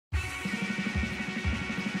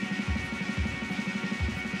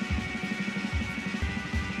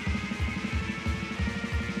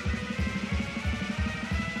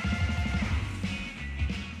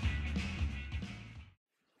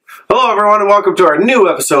Hello, everyone, and welcome to our new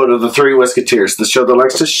episode of the Three Whiskateers, the show that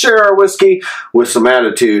likes to share our whiskey with some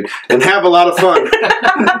attitude and have a lot of fun.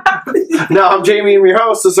 Now, I'm Jamie, I'm your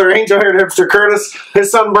host. This is our angel-haired hipster Curtis.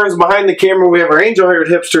 His sunburns behind the camera. We have our angel-haired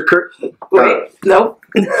hipster Nope.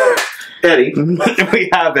 Eddie. We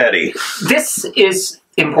have Eddie. This is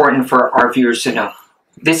important for our viewers to know.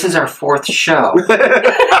 This is our fourth show.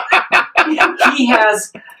 He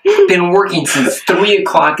has been working since 3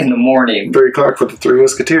 o'clock in the morning. 3 o'clock for the Three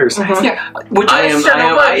Whiskateers. Yeah.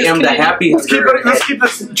 I am the happy. Let's keep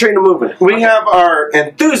this train moving. We have our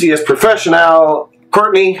enthusiast professional,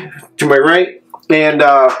 Courtney, to my right, and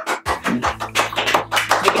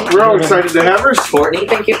we're all excited to have her. Courtney,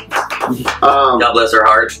 Thank you. God bless her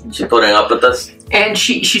heart. She's putting up with us. And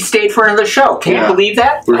she stayed for another show. Can you believe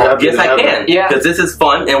that? Yes, I can. Yeah. Because this is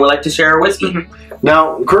fun, and we like to share our whiskey.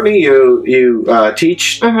 Now, Courtney, you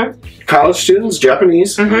teach college students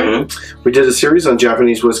Japanese. We did a series on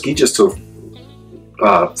Japanese whiskey just a few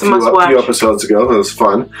episodes ago. That was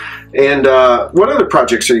fun. And what other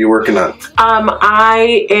projects are you working on?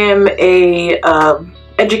 I am a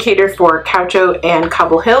educator for Caucho and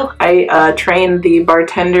Cobble Hill. I train the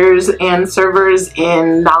bartenders and servers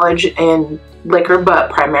in knowledge in liquor,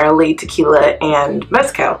 but primarily tequila and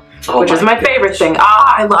mezcal, which is my favorite thing.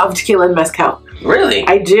 I love tequila and mezcal. Really?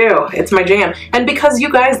 I do. It's my jam. And because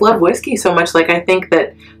you guys love whiskey so much, like, I think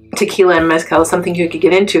that tequila and mezcal is something you could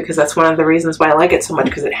get into, because that's one of the reasons why I like it so much,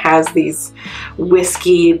 because it has these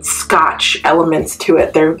whiskey scotch elements to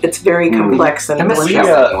it. It's very complex and delicious.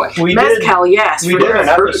 Mezcal, yes. We did an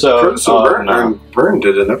episode Bern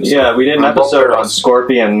did an episode. Yeah, we did an episode on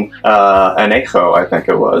Scorpion Anejo, I think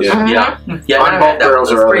it was. Yeah,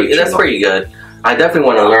 that's pretty good. I definitely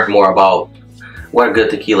want to learn more about what a good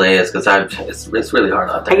tequila is, because it's really hard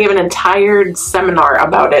out there. I gave an entire seminar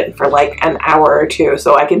about it for like an hour or two,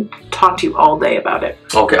 so I can talk to you all day about it.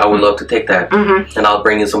 Okay, I would love to take that, and I'll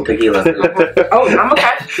bring you some tequila. Oh, I'm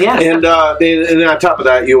okay. Yeah. And on top of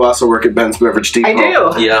that, you also work at Ben's Beverage Depot. I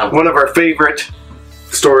do. Yeah. One of our favorite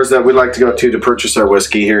stores that we like to go to purchase our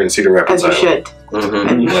whiskey here in Cedar Rapids. As you should.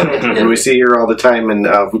 And we see you here all the time, and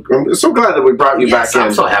I'm so glad that we brought you back in.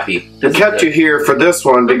 I'm so happy. We kept you here for this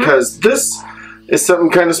one, because this is something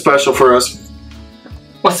kind of special for us.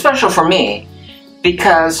 Well, special for me,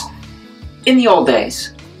 because in the old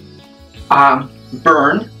days,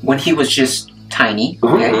 Bern, when he was just tiny,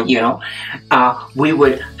 we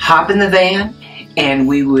would hop in the van, and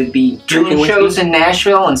we would be doing shows in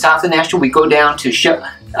Nashville and south of Nashville. We'd go down to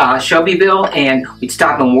Shelbyville, and we'd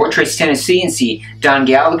stop in Wartrace, Tennessee, and see Don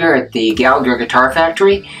Gallagher at the Gallagher Guitar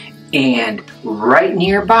Factory. And right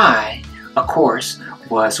nearby, of course,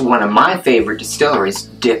 was one of my favorite distilleries,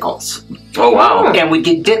 Dickel's. Oh, wow. And we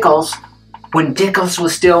did Dickel's when Dickel's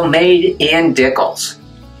was still made in Dickel's.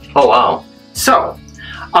 Oh, wow. So,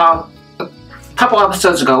 a couple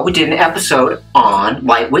episodes ago, we did an episode on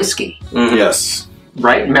light whiskey. Yes.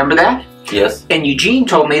 Right? Remember that? Yes. And Eugene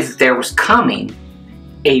told me that there was coming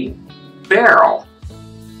a barrel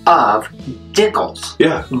of Dickel's.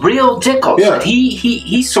 Yeah. Real Dickel's. Yeah. That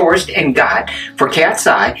he sourced and got for Cat's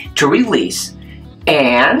Eye to release.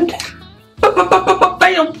 And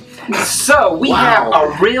bam! So we have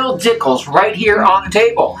a real Dickel's right here on the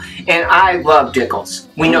table, and I love Dickel's.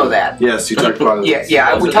 We know that. Yes, you talked about it.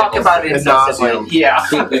 Yeah. We talk about it incessantly. Yeah.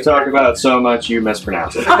 You talk about it so much you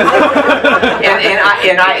mispronounce it.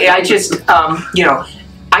 I just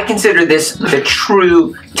I consider this the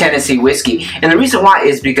true Tennessee whiskey, and the reason why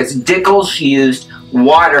is because Dickel's used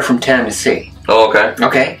water from Tennessee. Oh, okay.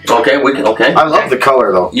 Okay. Okay. I love the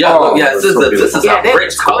color, though. Yeah. This is a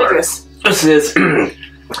rich color. Gorgeous. This is,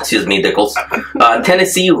 excuse me, Dickel's,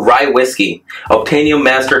 Tennessee Rye Whiskey, Obtainium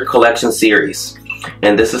Master Collection Series.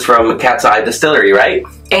 And this is from Cat's Eye Distillery, right?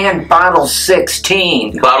 And bottle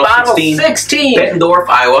 16. Bottle 16. Bettendorf,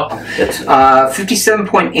 Iowa.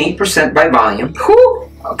 57.8% by volume.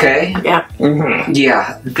 Whew. Okay. Yeah.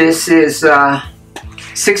 Yeah. This is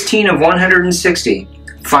 16 of 160.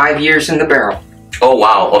 5 years in the barrel. Oh,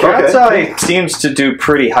 wow. Okay. Cat's Eye seems to do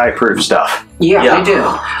pretty high proof stuff. Yeah, they do.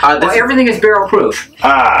 Everything is barrel proof.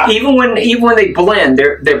 Even when they blend,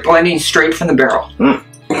 they're blending straight from the barrel.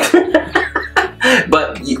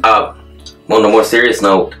 But on a more serious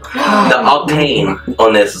note, the octane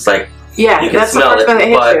on this is like, you can that's smell the first one that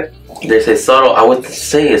hits you. They say subtle. I would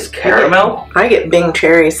say it's caramel. I get Bing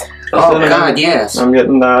cherries. Oh God, yes. I'm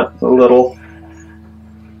getting that a little,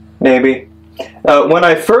 maybe. When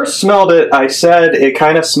I first smelled it, I said it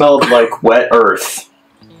kind of smelled like wet earth.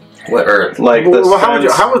 Wet earth. Like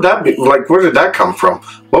how would that be? Like, where did that come from?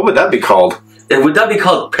 What would that be called? Would that be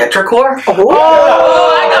called petrichor?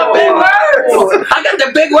 Oh, I got big words! I got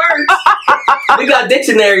the big words. We got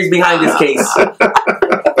dictionaries behind this case.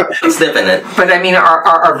 I'm sniffing it. But I mean,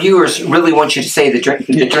 our viewers really want you to say the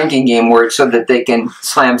drinking game word so that they can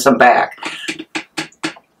slam some back.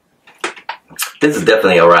 This is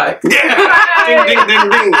definitely a rye. Yeah! Ding, ding, ding,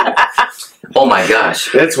 ding. Oh my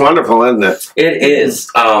gosh. It's wonderful, isn't it? It is.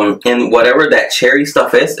 And whatever that cherry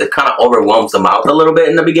stuff is, it kind of overwhelms the mouth a little bit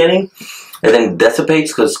in the beginning. And then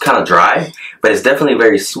dissipates because it's kind of dry. But it's definitely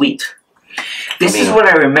very sweet. This is what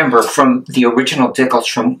I remember from the original Dickles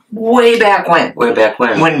from way back when. Way back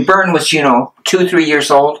when. When Byrne was, 2, 3 years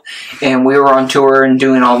old, and we were on tour and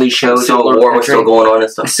doing all these shows. Civil War was still going on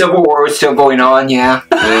and stuff. Civil War was still going on, yeah.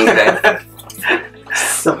 Okay.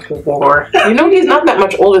 Civil War. You know he's not that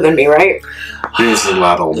much older than me, right? He's a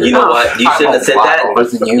lot older. You know what? You shouldn't have said that.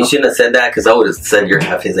 You shouldn't have said that because I would have said you're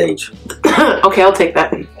half his age. Okay, I'll take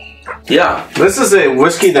that. Yeah. This is a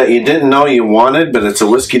whiskey that you didn't know you wanted, but it's a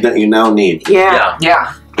whiskey that you now need. Yeah.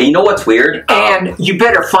 Yeah. And you know what's weird? And you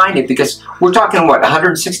better find it because we're talking,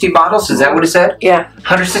 160 bottles? Is that what it said? Yeah.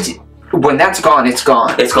 160. When that's gone, it's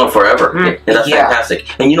gone. It's gone forever. Mm. And that's fantastic.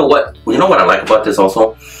 And you know what? You know what I like about this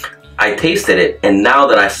also? I tasted it, and now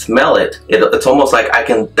that I smell it, it's almost like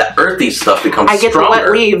the earthy stuff becomes stronger. I get the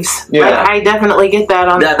wet leaves. Yeah. Like, I definitely get that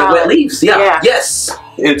on the wet leaves, yeah. Yes.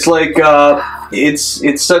 It's like,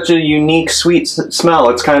 it's such a unique, sweet smell.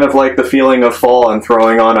 It's kind of like the feeling of fall and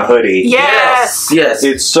throwing on a hoodie. Yes. Yes.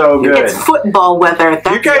 It's so good. It's football weather.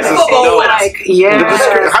 That's You guys football like,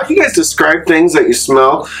 how you guys describe things that you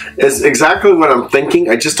smell is exactly what I'm thinking.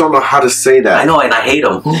 I just don't know how to say that. I know, and I hate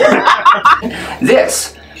them.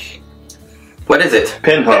 This. What is it?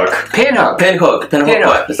 Pinhook. Pinhook. Pinhook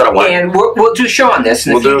what? Is that a wine? And we'll do a show on this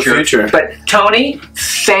in the future. Do a future. But Tony,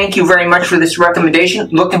 thank you very much for this recommendation.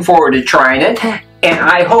 Looking forward to trying it. And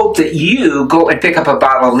I hope that you go and pick up a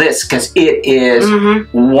bottle of this because it is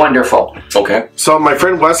wonderful. Okay. So my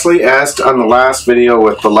friend Wesley asked on the last video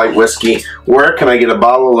with the light whiskey, where can I get a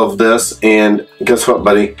bottle of this? And guess what,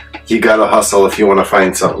 buddy? You gotta hustle if you want to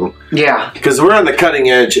find something. Yeah. Because we're on the cutting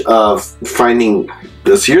edge of finding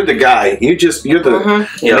this. You're the guy. You're the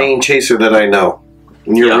main chaser that I know.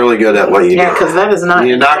 And you're really good at what you do. Yeah, because that is not...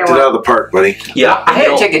 You knocked it out of the park, buddy. Yeah. I had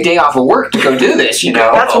to take a day off of work to go do this,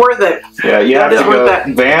 That's worth it. Yeah, you have to go.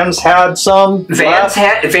 Vans had some.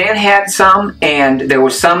 Van had some, and there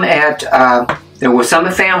was some at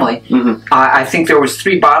Family. I think there was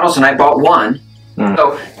 3 bottles, and I bought 1.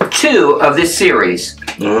 So 2 of this series,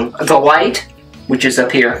 the light, which is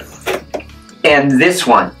up here, and this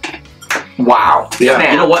one. Wow. Yeah.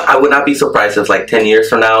 Man. You know what? I would not be surprised if 10 years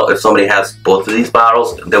from now, if somebody has both of these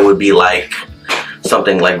bottles, there would be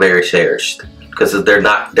something very cherished. Because they're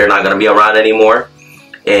not going to be around anymore.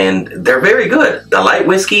 And they're very good. The light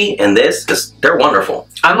whiskey and they're wonderful.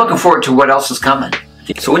 I'm looking forward to what else is coming.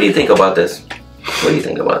 So what do you think about this? What do you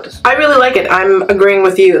think about this? I really like it. I'm agreeing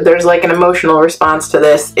with you. There's an emotional response to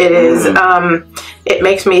this. It is, it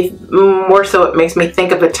makes me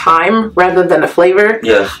think of a time rather than a flavor.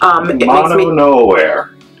 Yes. Nowhere.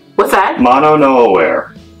 What's that?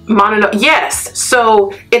 Nowhere. Yes.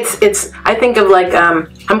 So it's, I think of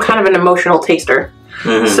I'm kind of an emotional taster.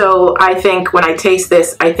 So I think when I taste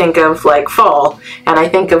this, I think of fall, and I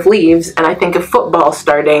think of leaves, and I think of football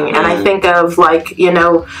starting, and I think of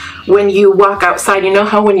when you walk outside,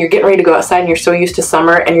 how when you're getting ready to go outside and you're so used to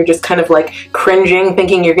summer and you're just kind of cringing,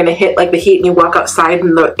 thinking you're going to hit the heat, and you walk outside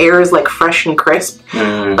and the air is fresh and crisp.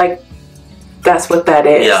 That's what that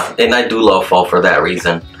is. Yeah, and I do love fall for that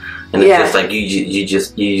reason. And it's just you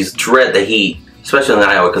just dread the heat. Especially in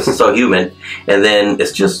Iowa because it's so humid, and then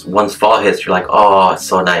it's just once fall hits, you're like, oh, it's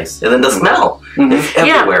so nice, and then the smell is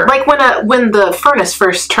everywhere. Yeah, when the furnace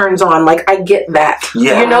first turns on, I get that.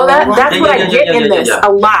 Yeah, you know that. That's what I get in this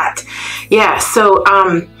a lot. Yeah, so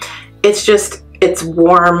it's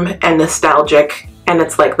warm and nostalgic, and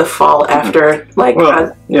it's the fall after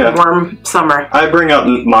a warm summer. I bring up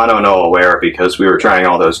Mono No Aware because we were trying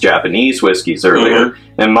all those Japanese whiskeys earlier,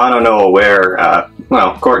 and Mono No Aware.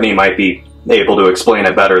 Courtney might be able to explain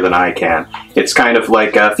it better than I can. It's kind of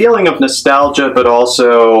like a feeling of nostalgia, but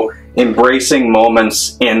also embracing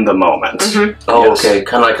moments in the moment. Oh, okay.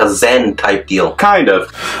 Kind of like a Zen type deal. Kind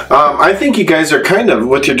of. I think you guys are kind of,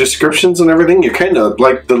 with your descriptions and everything, you're kind of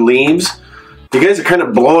like the leaves. You guys are kind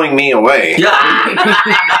of blowing me away. Yeah.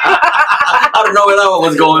 I don't know where that one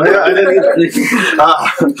was going. Yeah, I didn't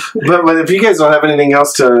either. But if you guys don't have anything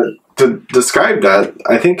else to describe that,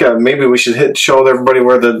 I think maybe we should show everybody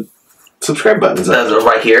where the subscribe buttons are. That's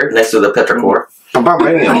right here, next to the Petrichor.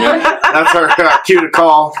 That's our cue to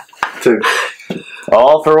call to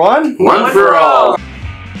all for one. One for all.